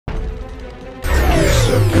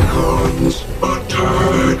Decepticons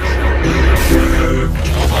attack!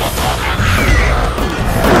 Eject!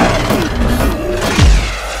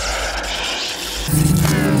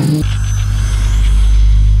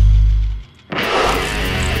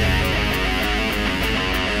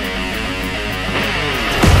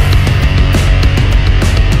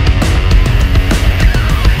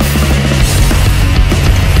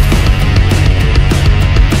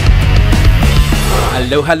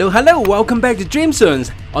 Hello, welcome back to Dream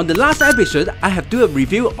Zones. On the last episode, I have do a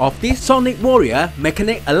review of the Sonic Warrior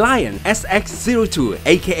Mechanic Alliance SX02,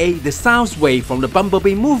 aka the Soundwave from the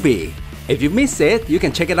Bumblebee movie. If you missed it, you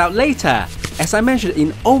can check it out later. As I mentioned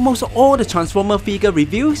in almost all the Transformer figure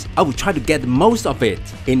reviews, I will try to get the most of it.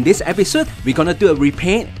 In this episode, we're gonna do a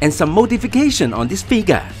repaint and some modification on this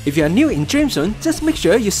figure. If you are new in Dream Zone, just make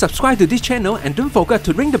sure you subscribe to this channel and don't forget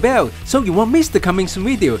to ring the bell so you won't miss the coming soon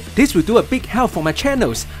video. This will do a big help for my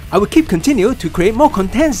channels. I will keep continue to create more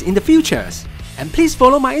contents in the futures. And please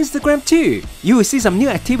follow my Instagram too. You will see some new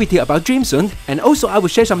activity about Dream Zone, and also I will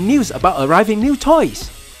share some news about arriving new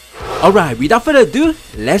toys. Alright, without further ado,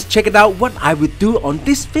 let's check it out what I would do on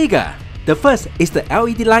this figure. The first is the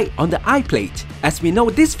LED light on the eye plate. As we know,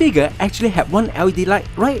 this figure actually had one LED light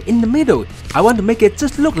right in the middle. I want to make it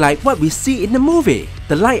just look like what we see in the movie.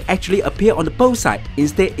 The light actually appear on the both sides,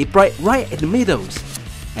 instead it bright right in the middle.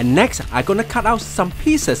 And next, I'm gonna cut out some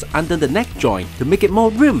pieces under the neck joint to make it more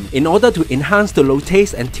room in order to enhance the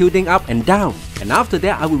rotation and tilting up and down. And after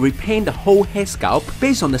that, I will repaint the whole head sculpt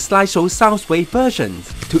based on the slideshow Soundwave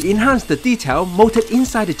versions. To enhance the detail mounted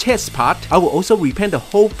inside the chest part, I will also repaint the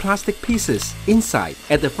whole plastic pieces inside.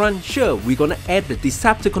 At the front, sure, we're gonna add the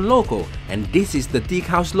Decepticon logo, and this is the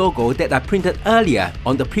decals logo that I printed earlier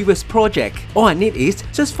on the previous project. All I need is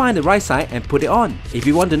just find the right side and put it on. If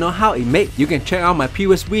you want to know how it made, you can check out my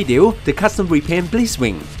previous video, the custom repaint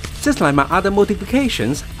Blitzwing. Just like my other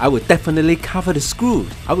modifications, I will definitely cover the screw.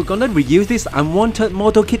 I will gonna reuse this unwanted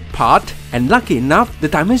model kit part, and lucky enough, the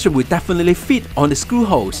dimension will definitely fit on the screw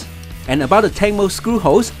holes. And about the tank mode screw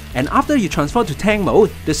holes, and after you transfer to tank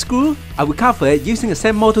mode, the screw, I will cover it using the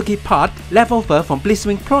same model kit part left over from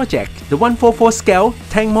Blitzwing project, the 1/4 scale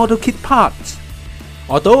tank model kit parts.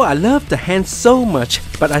 Although I love the hand so much,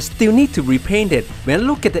 but I still need to repaint it. When I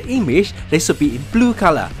look at the image, they should be in blue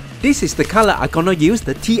color. This is the color I'm gonna use,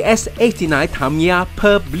 the TS89 Tamiya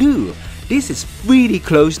Pearl Blue. This is really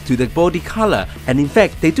close to the body color, and in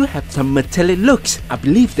fact they do have some metallic looks. I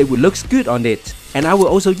believe they will look good on it. And I will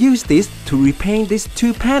also use this to repaint these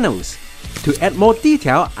two panels. To add more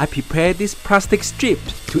detail, I prepared this plastic strip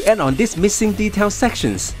to add on these missing detail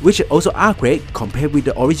sections, which also are great compared with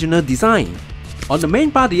the original design. On the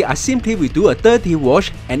main body, I simply will do a dirty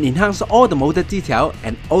wash and enhance all the molded detail,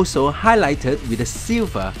 and also highlighted with a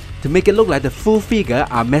silver to make it look like the full figure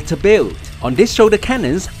are metal built. On this shoulder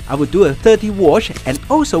cannons, I will do a dirty wash, and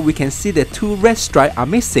also we can see the two red stripes are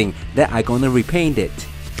missing that I'm gonna repaint it.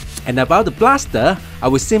 And about the blaster, I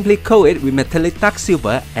will simply coat it with metallic dark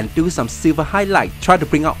silver and do some silver highlight, try to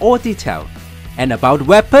bring out all detail. And about the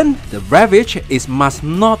weapon, the RAVAGE is must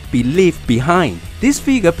not be left behind. This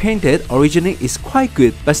figure painted originally is quite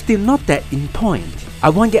good, but still not that in point. I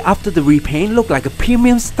want it after the repaint look like a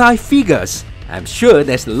premium style figures. I'm sure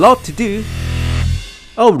there's a lot to do.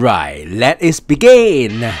 Alright, let us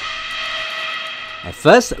begin. At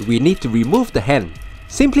first, we need to remove the hand.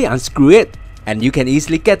 Simply unscrew it, and you can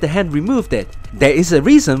easily get the hand removed. There is a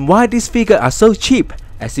reason why these figures are so cheap.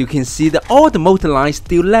 As you can see, all the motor lines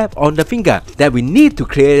still left on the finger that we need to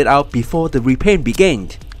clear it out before the repaint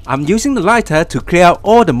begins. I'm using the lighter to clear out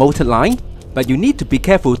all the motor line, but you need to be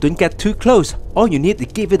careful, don't get too close, or you need to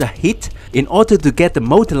give it a hit in order to get the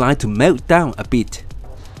motor line to melt down a bit.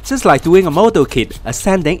 Just like doing a model kit, a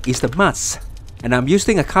sanding is the must, and I'm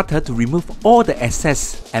using a cutter to remove all the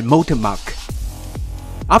excess and motor mark.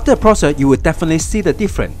 After the process, you will definitely see the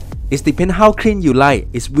difference. It depends how clean you like,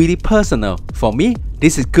 it's really personal. For me,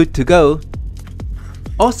 this is good to go.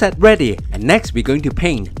 All set ready, and next we're going to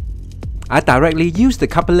paint. I directly use the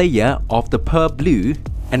couple layer of the pearl blue,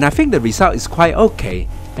 and I think the result is quite okay.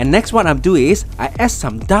 And next what I'm doing is, I add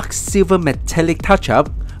some dark silver metallic touch up,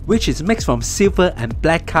 which is mixed from silver and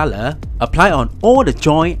black color, apply on all the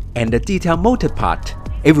joint and the detail molded part.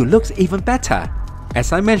 It will look even better.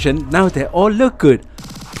 As I mentioned, now they all look good.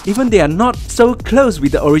 Even they are not so close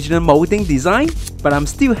with the original molding design, but I'm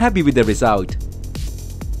still happy with the result.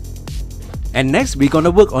 And next we're gonna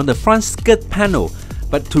work on the front skirt panel,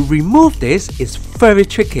 but to remove this is very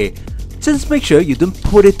tricky. Just make sure you don't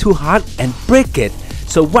put it too hard and break it.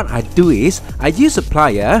 So what I do is, I use a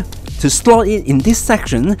plier to slot it in this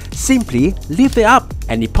section, simply lift it up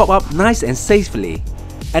and it pop up nice and safely.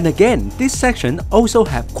 And again, this section also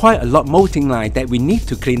have quite a lot molding line that we need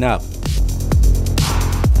to clean up.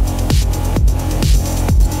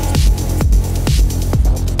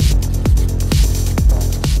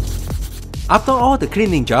 After all the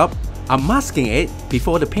cleaning job, I'm masking it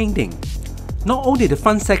before the painting. Not only the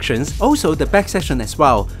front sections, also the back section as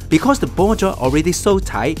well. Because the ball joint already so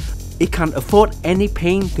tight, it can't afford any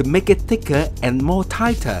paint to make it thicker and more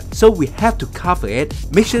tighter. So we have to cover it,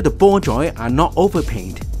 make sure the ball joints are not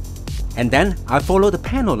overpainted. And then I follow the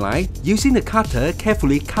panel line, using the cutter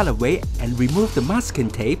carefully cut away and remove the masking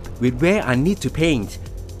tape with where I need to paint.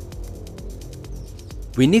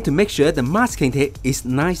 We need to make sure the masking tape is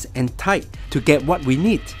nice and tight to get what we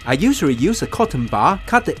need. I usually use a cotton bar,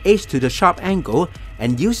 cut the edge to the sharp angle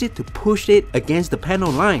and use it to push it against the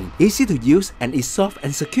panel line. Easy to use and is soft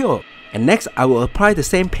and secure. And next I will apply the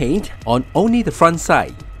same paint on only the front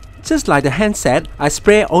side. Just like the handset, I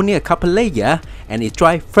spray only a couple layers and it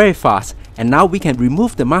dries very fast. And now we can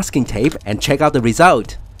remove the masking tape and check out the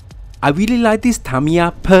result. I really like this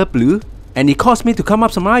Tamiya Pearl Blue. And it caused me to come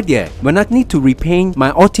up some idea. When I need to repaint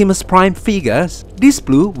my Optimus Prime figures, this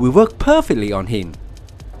blue will work perfectly on him.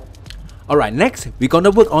 Alright, next we're gonna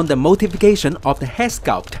work on the modification of the head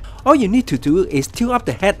sculpt. All you need to do is tilt up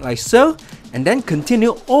the head like so, and then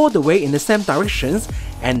continue all the way in the same directions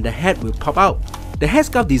and the head will pop out. The head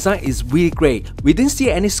sculpt design is really great. We didn't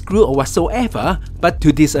see any screw or whatsoever, but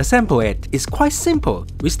to disassemble it is quite simple.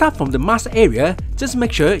 We start from the mask area, just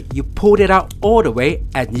make sure you pull it out all the way,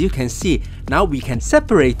 and you can see now we can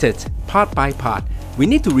separate it part by part. We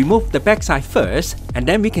need to remove the backside first, and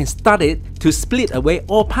then we can start it to split away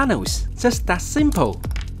all panels. Just that simple.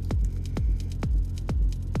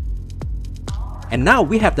 And now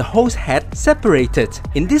we have the whole head separated.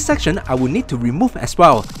 In this section, I will need to remove as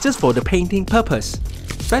well, just for the painting purpose.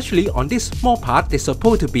 Especially on this small part, they're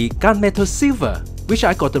supposed to be gunmetal silver, which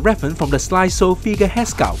I got the reference from the slideshow figure head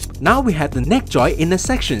sculpt. Now we have the neck joint in the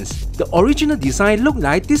sections. The original design looked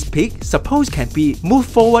like this pig supposed can be moved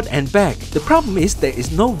forward and back. The problem is there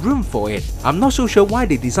is no room for it. I'm not so sure why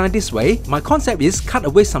they designed this way. My concept is cut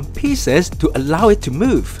away some pieces to allow it to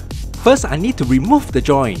move. First, I need to remove the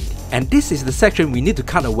joint. And this is the section we need to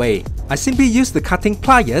cut away. I simply use the cutting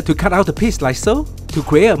plier to cut out the piece like so, to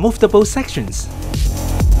create a movable sections.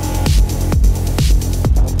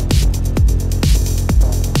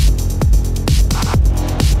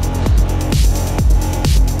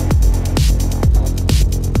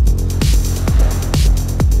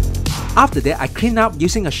 After that, I clean up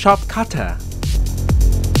using a sharp cutter.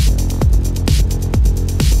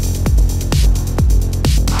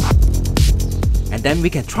 And then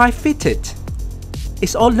we can try fit it.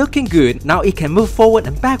 It's all looking good. Now it can move forward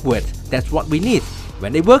and backward. That's what we need.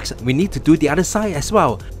 When it works, we need to do the other side as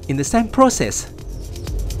well, in the same process.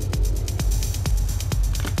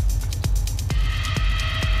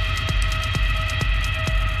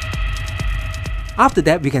 After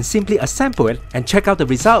that, we can simply assemble it and check out the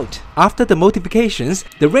result. After the modifications,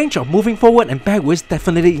 the range of moving forward and backwards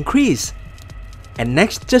definitely increase. And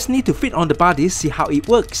next, just need to fit on the body, see how it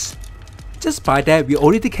works. Just by that, we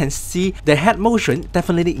already can see the head motion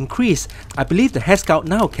definitely increase. I believe the head sculpt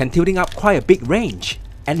now can tilting up quite a big range.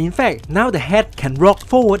 And in fact, now the head can rock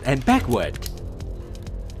forward and backward.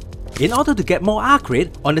 In order to get more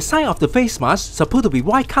accurate, on the side of the face mask supposed to be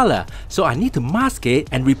white color, so I need to mask it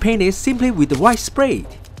and repaint it simply with the white spray.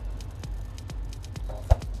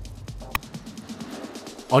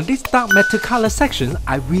 On this dark metal color section,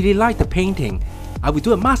 I really like the painting. I will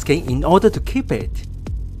do a masking in order to keep it.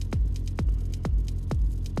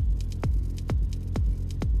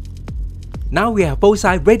 Now we have both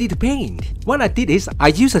sides ready to paint. What I did is I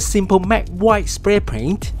used a simple matte white spray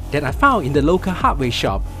paint that I found in the local hardware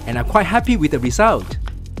shop, and I'm quite happy with the result.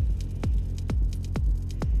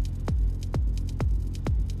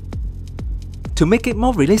 To make it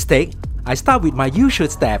more realistic, I start with my usual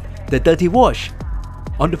step, the dirty wash.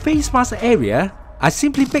 On the face mask area, I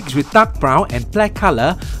simply mix with dark brown and black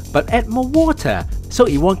color but add more water so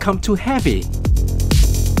it won't come too heavy.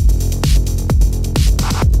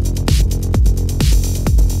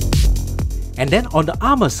 And then on the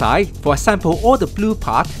armor side, for example all the blue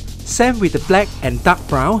part, same with the black and dark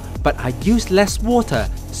brown, but I use less water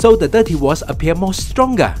so the dirty wash appear more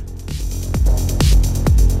stronger.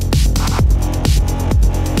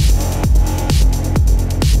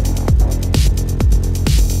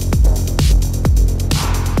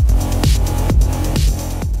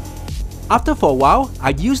 After for a while,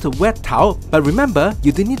 I used a wet towel, but remember,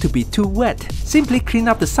 you don't need to be too wet. Simply clean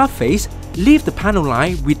up the surface, leave the panel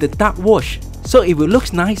line with the dark wash, so it will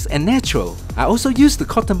look nice and natural. I also used the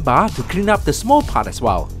cotton bar to clean up the small part as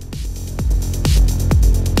well.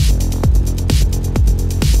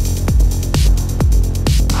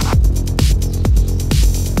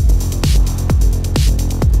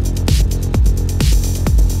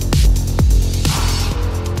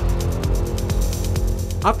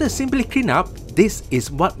 After simply clean up, this is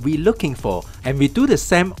what we're looking for, and we do the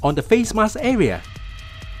same on the face mask area.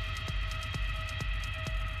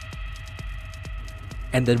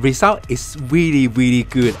 And the result is really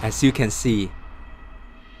good, as you can see.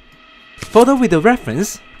 Further with the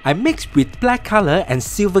reference, I mixed with black color and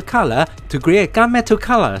silver color to create gunmetal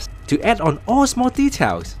colors to add on all small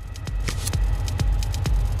details.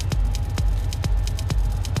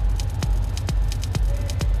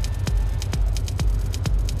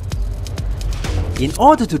 In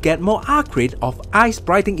order to get more accurate of eyes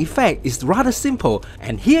brightening effect is rather simple,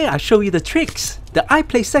 and here I show you the tricks. The eye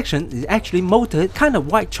plate section is actually molded kind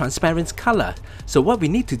of white transparent color. So what we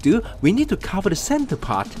need to do, we need to cover the center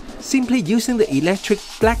part simply using the electric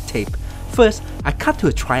black tape. First, I cut to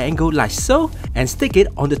a triangle like so and stick it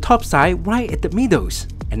on the top side right at the middles.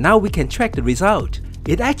 And now we can track the result.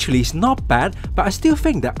 It actually is not bad, but I still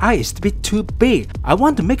think the eye is a bit too big. I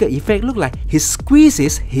want to make an effect look like he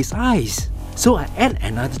squeezes his eyes. So I add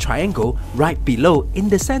another triangle right below in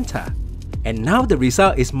the center. And now the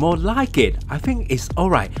result is more like it. I think it's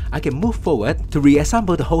alright. I can move forward to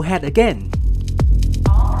reassemble the whole head again.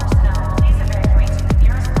 All personnel, please evacuate to the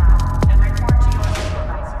nearest lab and report to your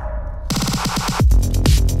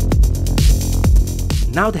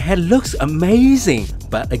supervisor. Now the head looks amazing,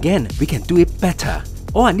 but again, we can do it better.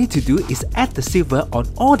 All I need to do is add the silver on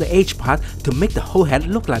all the edge part to make the whole head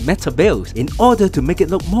look like metal bells in order to make it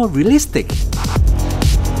look more realistic.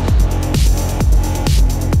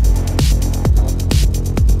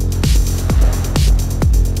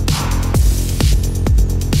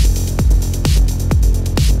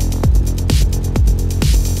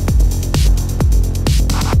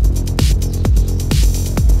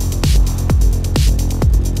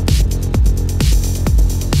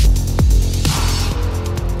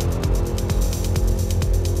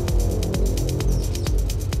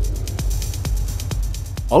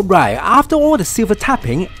 Alright, after all the silver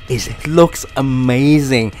tapping, it looks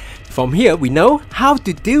amazing. From here we know how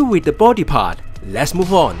to deal with the body part. Let's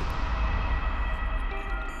move on.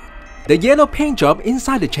 The yellow paint job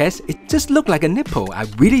inside the chest, it just looked like a nipple. I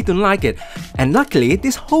really don't like it. And luckily,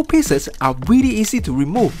 these whole pieces are really easy to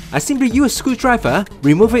remove. I simply use a screwdriver,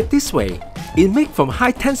 remove it this way. It's made from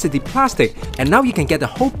high density plastic, and now you can get the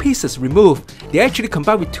whole pieces removed. They actually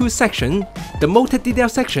combine with two sections, the molded detail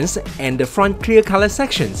sections and the front clear color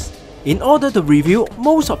sections. In order to reveal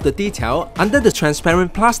most of the detail under the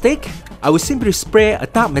transparent plastic, I will simply spray a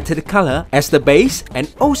dark metallic color as the base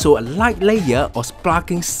and also a light layer of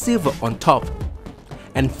sparkling silver on top.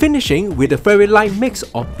 And finishing with a very light mix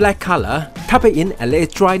of black color, tap it in and let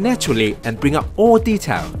it dry naturally and bring out all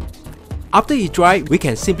detail. After it dries, we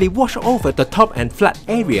can simply wash over the top and flat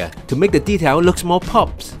area to make the detail look more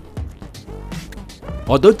pops.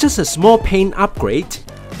 Although just a small paint upgrade,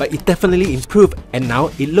 but it definitely improved and now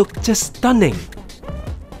it looks just stunning.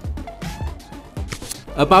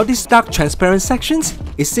 About these dark transparent sections,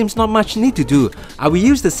 it seems not much need to do. I will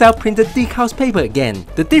use the self-printed decals paper again.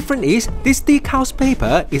 The difference is, this decals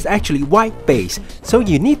paper is actually white base, so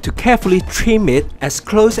you need to carefully trim it as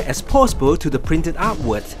close as possible to the printed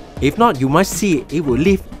artwork. If not, you might see it will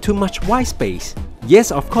leave too much white space.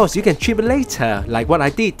 Yes, of course, you can trim it later, like what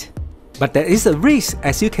I did. But there is a risk,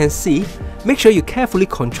 as you can see. Make sure you carefully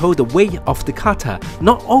control the weight of the cutter,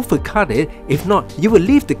 not overcut it, if not, you will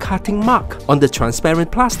leave the cutting mark on the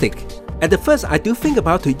transparent plastic. At the first, I do think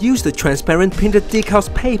about to use the transparent printed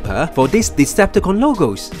decals paper for these Decepticon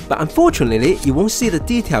logos, but unfortunately, you won't see the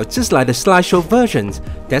detail just like the slideshow versions.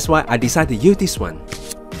 That's why I decided to use this one.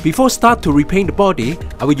 Before start to repaint the body,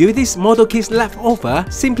 I will use this model kit leftover,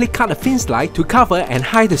 simply cut a thin slide to cover and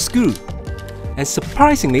hide the screw. And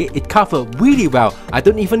surprisingly, it covered really well. I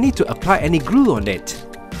don't even need to apply any glue on it.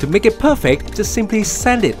 To make it perfect, just simply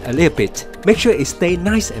sand it a little bit. Make sure it stays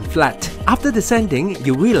nice and flat. After the sanding,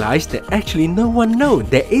 you realize that actually no one knows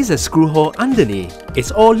there is a screw hole underneath. It's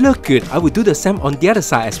all look good. I will do the same on the other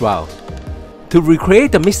side as well. To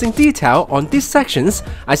recreate the missing detail on these sections,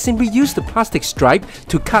 I simply use the plastic stripe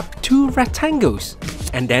to cut two rectangles,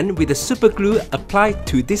 and then with the super glue applied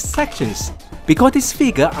to these sections. Because these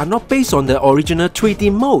figures are not based on the original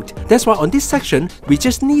 3D mold, that's why on this section, we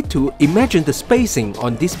just need to imagine the spacing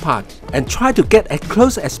on this part and try to get as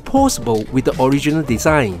close as possible with the original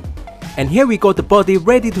design. And here we got the body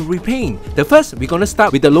ready to repaint. The first, we're gonna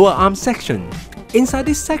start with the lower arm section. Inside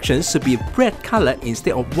this section should be red color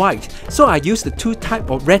instead of white, so I used the two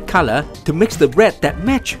types of red color to mix the red that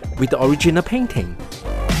match with the original painting.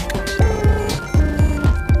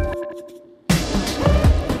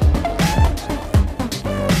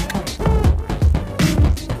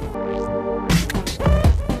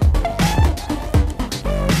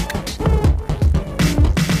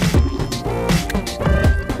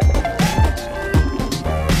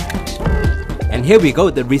 here we go,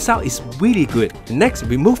 the result is really good. Next,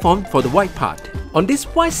 we move on for the white part. On this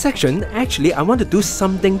white section, actually I want to do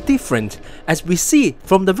something different. As we see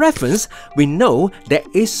from the reference, we know that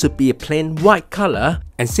it should be a plain white color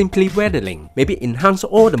and simply weathering, maybe enhance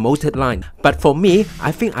all the molded line. But for me,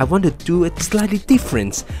 I think I want to do it slightly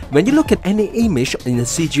different. When you look at any image in the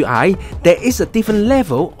CGI, there is a different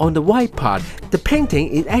level on the white part. The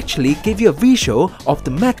painting, it actually gives you a visual of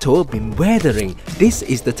the metal being weathering. This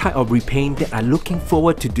is the type of repaint that I'm looking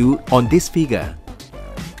forward to do on this figure.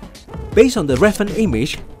 Based on the reference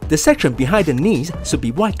image, the section behind the knees should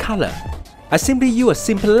be white color. I simply use a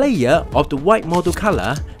simple layer of the white model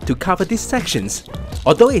color to cover these sections.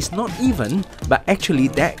 Although it's not even, but actually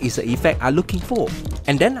that is the effect I'm looking for.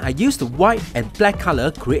 And then I use the white and black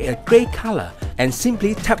color create a grey color and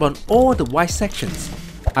simply tap on all the white sections.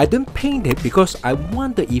 I don't paint it because I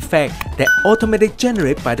want the effect that automatically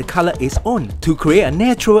generated by the color is on to create a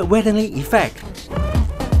natural weathering effect.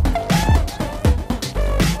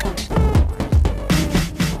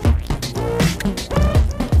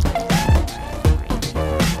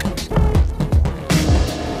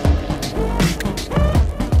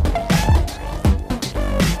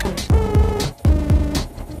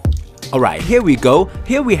 Alright, here we go.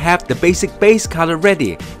 Here we have the basic base color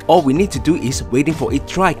ready. All we need to do is waiting for it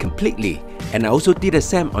dry completely. And I also did the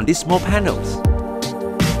same on these small panels.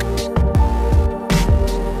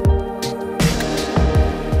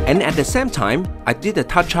 And at the same time, I did a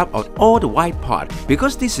touch up on all the white part.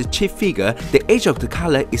 Because this is a cheap figure, the edge of the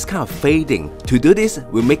color is kind of fading. To do this,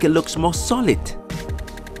 we'll make it look more solid.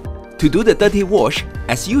 To do the dirty wash,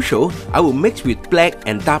 as usual, I will mix with black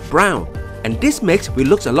and dark brown. And this mix will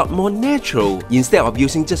look a lot more natural instead of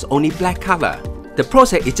using just only black color. The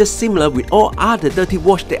process is just similar with all other dirty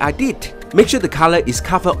wash that I did. Make sure the color is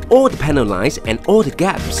cover all the panel lines and all the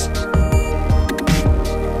gaps.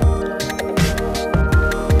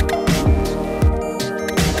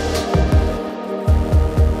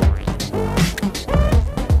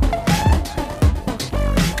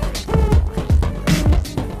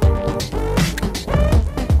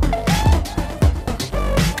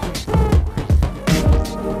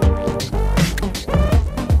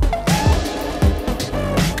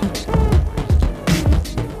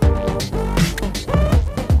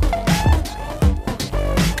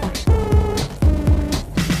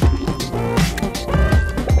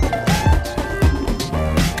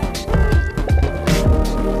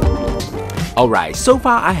 Alright, so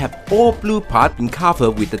far I have all blue part been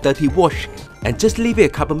covered with the dirty wash, and just leave it a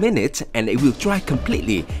couple minutes and it will dry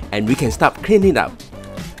completely and we can start cleaning up.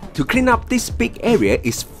 To clean up this big area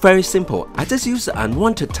is very simple. I just use an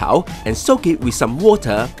unwanted towel and soak it with some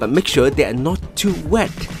water, but make sure they are not too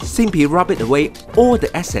wet. Simply rub it away all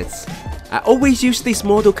the excess. I always use this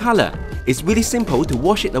model color. It's really simple to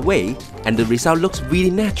wash it away and the result looks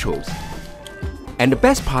really natural. And the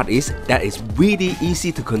best part is that it's really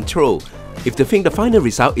easy to control. If you think the final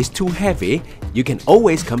result is too heavy, you can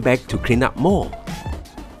always come back to clean up more.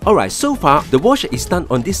 Alright, so far the wash is done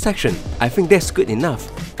on this section. I think that's good enough.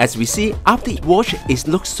 As we see, after it wash, it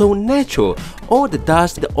looks so natural. All the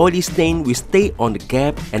dust, the oily stain will stay on the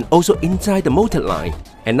gap and also inside the molded line.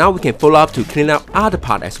 And now we can follow up to clean up other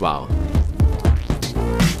part as well.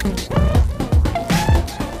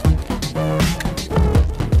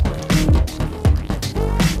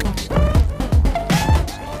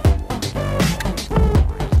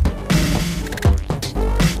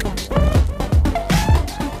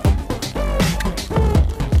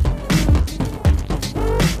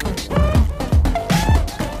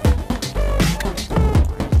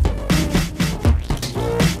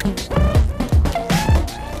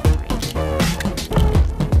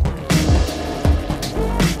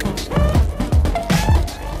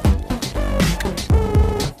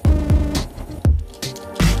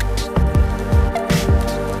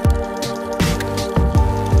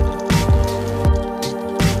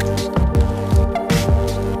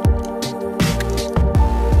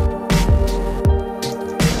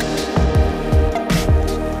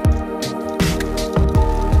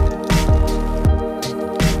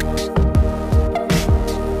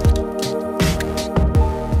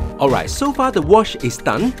 Alright, so far the wash is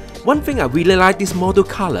done. One thing I really like this model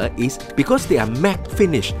color is because they are matte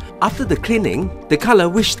finish. After the cleaning, the color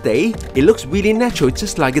will stay. It looks really natural,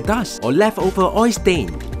 just like a dust or leftover oil stain.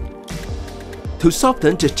 To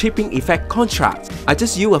soften the chipping effect contrast, I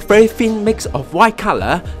just use a very thin mix of white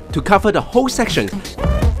color to cover the whole section.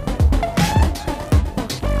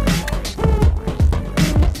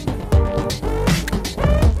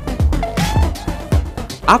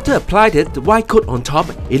 After applying the white coat on top,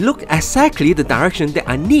 it looked exactly the direction that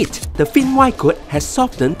I need. The thin white coat has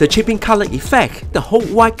softened the chipping color effect. The whole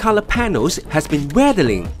white color panels has been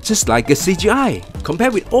weathering, just like a CGI.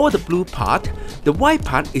 Compared with all the blue part, the white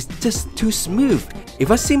part is just too smooth.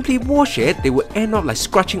 If I simply wash it, they will end up like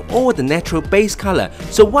scratching all the natural base color.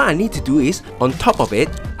 So what I need to do is, on top of it,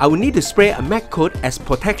 I will need to spray a matte coat as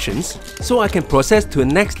protections so I can process to the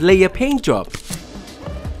next layer paint job.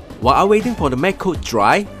 While I'm waiting for the matte coat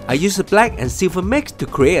dry, I use a black and silver mix to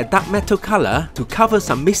create a dark metal color to cover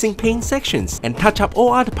some missing paint sections and touch up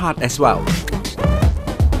all other parts as well.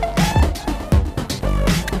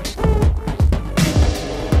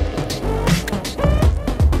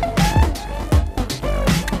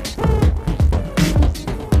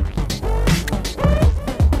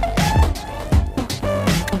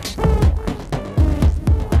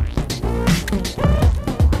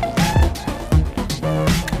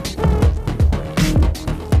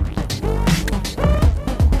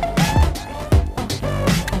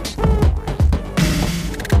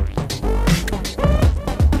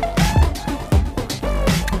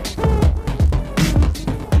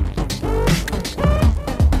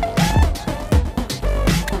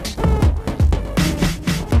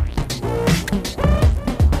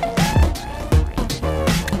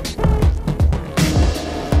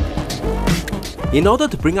 In order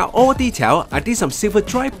to bring out all detail, I did some silver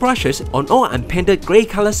dry brushes on all unpainted grey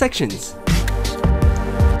color sections.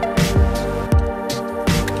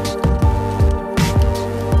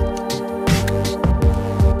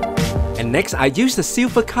 And next I used the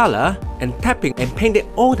silver color and tapping and painted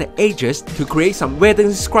all the edges to create some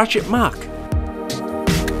weathering scratched mark.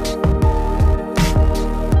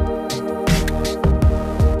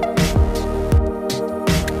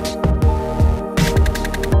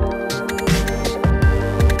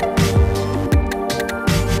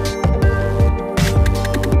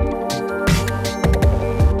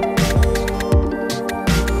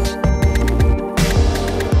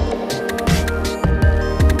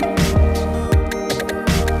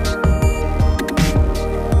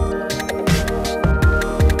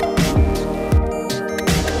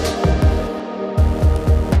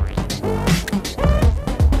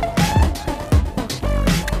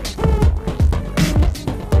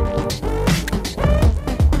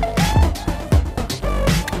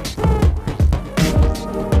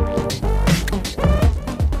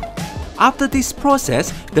 After this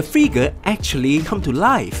process, the figure actually come to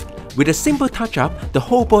life. With a simple touch-up, the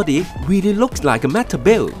whole body really looks like a metal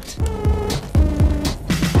build.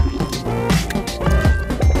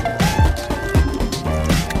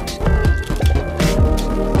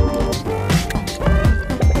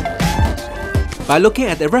 By looking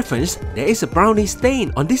at the reference, there is a brownish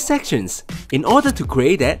stain on these sections. In order to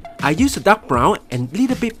create that, I use a dark brown and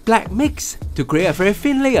little bit black mix to create a very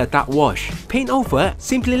thin layer of dark wash. Paint over,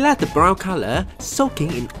 simply let the brown color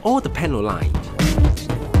soaking in all the panel lines.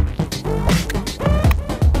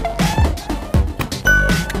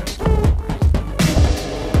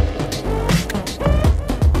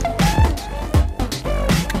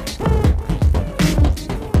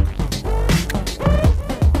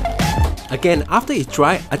 Again, after it's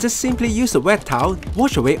dry, I just simply use a wet towel,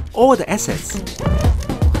 wash away all the excess.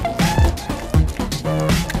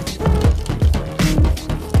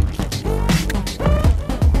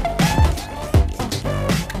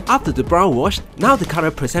 After the brown wash, now the color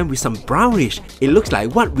presents with some brownish. It looks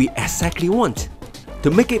like what we exactly want. To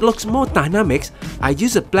make it look more dynamic, I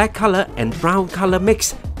use a black color and brown color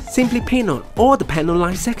mix. Simply paint on all the panel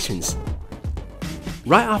line sections.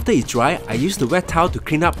 Right after it's dry, I use the wet towel to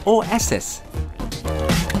clean up all excess.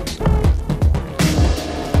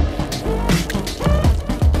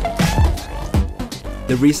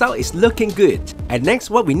 The result is looking good. And next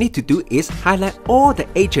what we need to do is highlight all the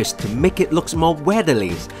edges to make it look more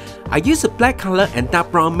weathery. I use a black color and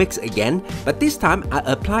dark brown mix again, but this time I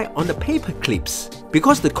apply on the paper clips.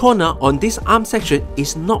 Because the corner on this arm section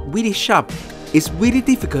is not really sharp, it's really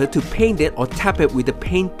difficult to paint it or tap it with the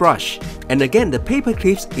paintbrush. And again, the paper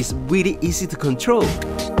clips is really easy to control.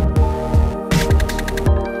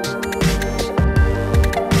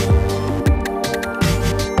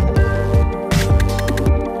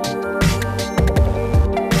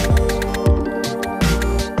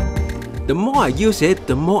 The more I use it,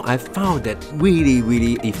 the more I found that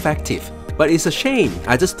really effective. But it's a shame,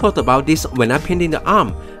 I just thought about this when I painted the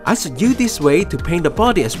arm. I should use this way to paint the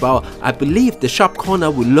body as well. I believe the sharp corner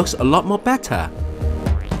will look a lot more better.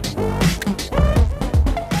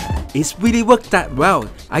 It's really worked that well.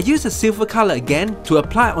 I used the silver color again to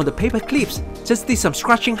apply on the paper clips. Just did some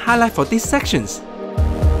scratching highlight for these sections.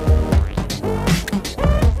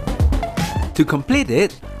 To complete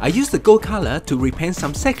it, I used the gold color to repaint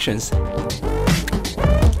some sections.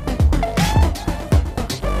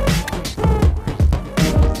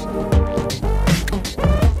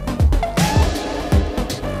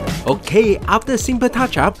 Okay, after a simple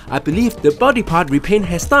touch-up, I believe the body part repaint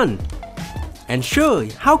has done. And sure,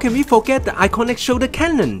 how can we forget the iconic shoulder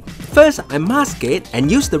cannon? First, I mask it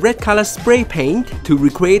and use the red color spray paint to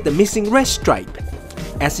recreate the missing red stripe.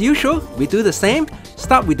 As usual, we do the same,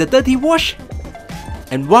 start with the dirty wash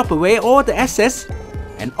and wipe away all the excess,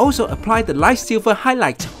 and also apply the light silver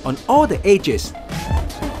highlight on all the edges.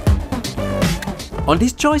 On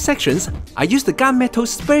these joint sections, I use the gunmetal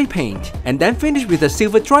spray paint and then finish with the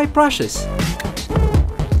silver dry brushes.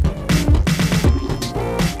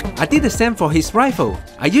 I did the same for his rifle.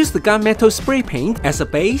 I used the gunmetal spray paint as a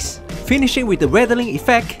base, finishing with the weathering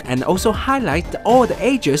effect and also highlight all the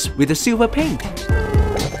edges with the silver paint.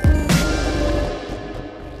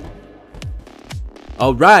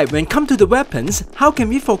 Alright, when come to the weapons, how can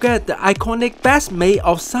we forget the iconic best made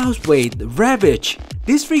of Soundwave, RAVAGE?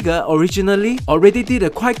 This figure originally already did a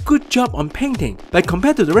quite good job on painting, but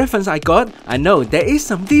compared to the reference I got, I know there is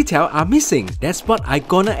some detail are missing. That's what I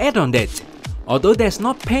gonna add on that. Although that's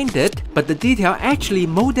not painted, but the detail actually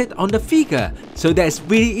molded on the figure, so that's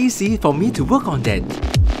really easy for me to work on that.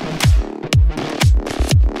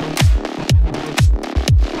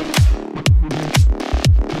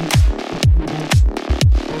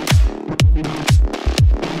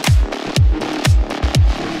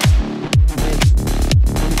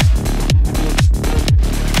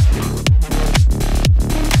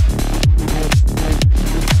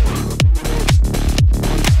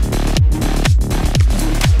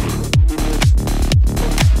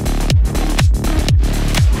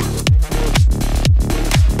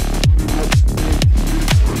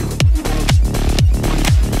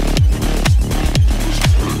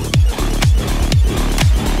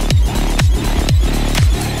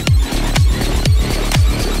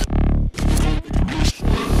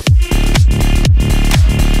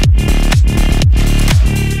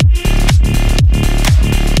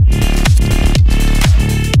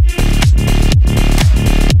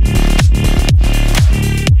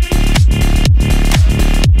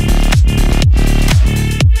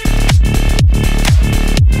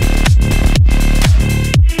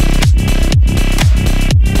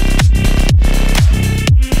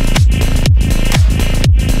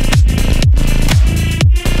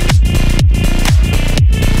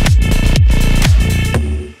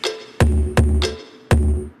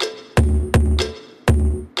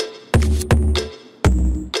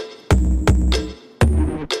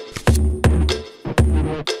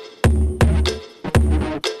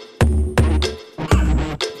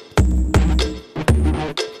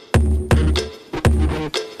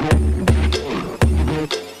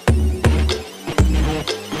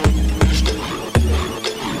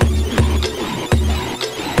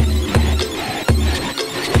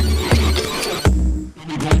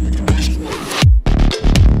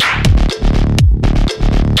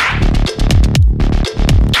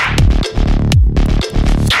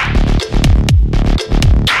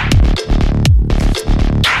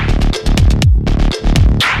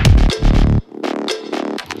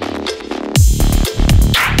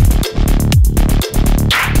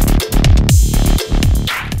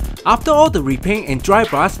 After all the repaint and dry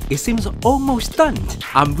brush, it seems almost done.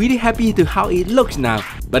 I'm really happy to how it looks now,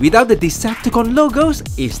 but without the Decepticon logos,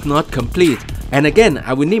 it's not complete. And again,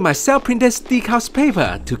 I will need my self-printed decals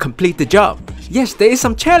paper to complete the job. Yes, there is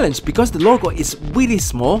some challenge because the logo is really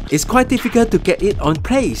small. It's quite difficult to get it on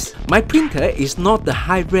place. My printer is not the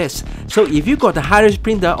high-res, so if you got a high-res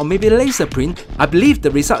printer or maybe laser print, I believe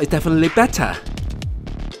the result is definitely better.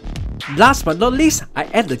 Last but not least, I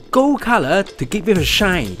add the gold color to give it a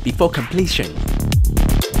shine before completion.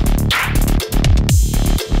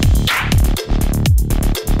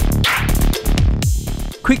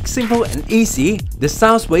 Quick, simple and easy, the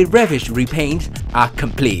Soundwave RAVAGE repaints are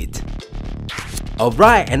complete.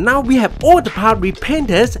 Alright, and now we have all the parts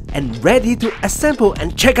repainted and ready to assemble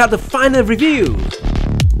and check out the final review.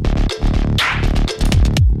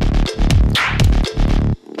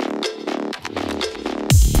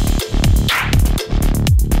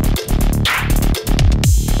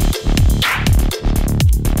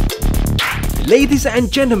 Ladies and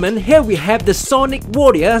gentlemen, here we have the Sonic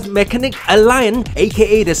Warrior Mechanic Alliance,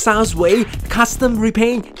 aka the Soundwave custom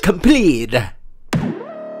repaint complete.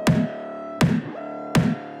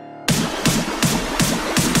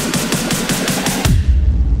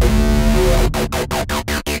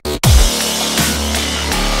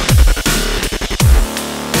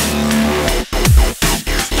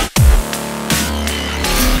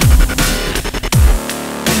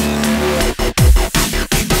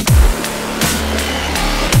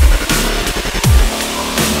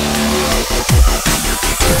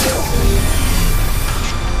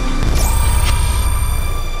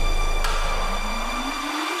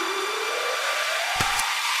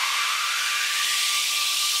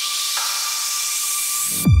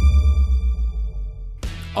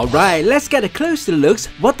 Alright, let's get a closer look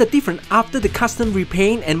what the difference after the custom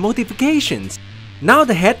repaint and modifications. Now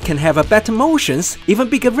the head can have a better motions, even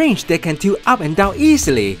bigger range that can tilt up and down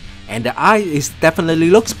easily, and the eye is definitely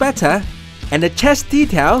looks better. And the chest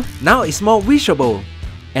detail now is more visible.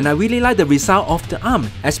 And I really like the result of the arm,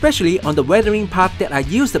 especially on the weathering part that I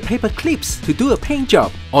use the paper clips to do a paint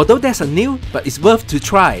job. Although that's a new, but it's worth to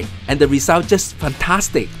try, and the result just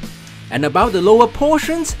fantastic. And about the lower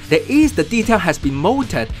portions, the detail has been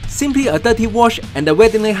molded, simply a dirty wash and the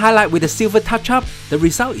weathering highlight with a silver touch-up. The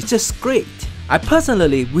result is just great. I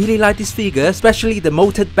personally really like this figure, especially the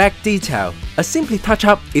molded back detail. A simply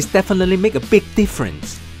touch-up is definitely make a big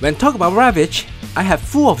difference. When talk about RAVAGE, I have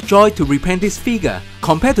full of joy to repaint this figure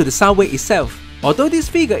compared to the Soundwave itself. Although this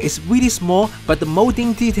figure is really small, but the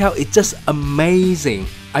molding detail is just amazing.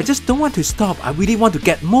 I just don't want to stop, I really want to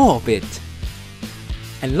get more of it.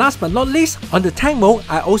 And last but not least, on the tank mode,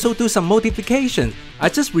 I also do some modification. I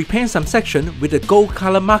just repaint some section with the gold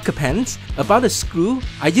color marker pens. About the screw,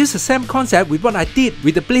 I use the same concept with what I did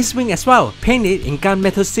with the blitz wing as well. Paint it in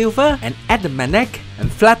gunmetal silver and add the magnet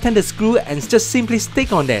and flatten the screw and just simply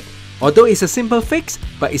stick on that. Although it's a simple fix,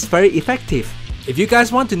 but it's very effective. If you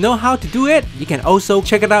guys want to know how to do it, you can also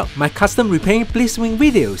check it out my custom repaint blitz wing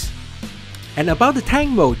videos. And about the tank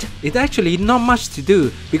mode, it's actually not much to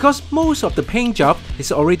do because most of the paint job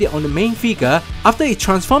is already on the main figure. After it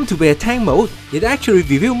transformed to be a tank mode, it actually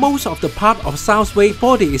reveals most of the part of Soundwave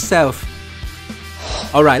body itself.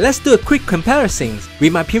 Alright, let's do a quick comparison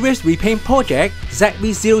with my previous repaint project,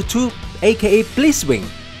 SX02 aka Blitzwing.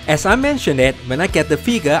 As I mentioned it, when I get the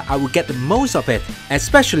figure, I will get the most of it,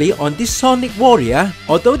 especially on this Sonic Warrior.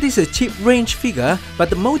 Although this is a cheap range figure, but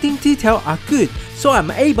the molding details are good, so I'm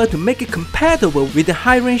able to make it compatible with the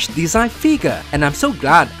high range design figure, and I'm so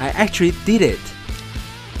glad I actually did it.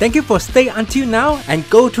 Thank you for staying until now and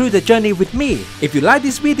go through the journey with me. If you like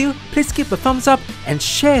this video, please give a thumbs up and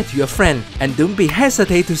share to your friend. And don't be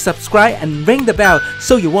hesitate to subscribe and ring the bell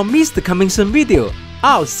so you won't miss the coming soon video.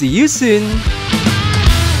 I'll see you soon.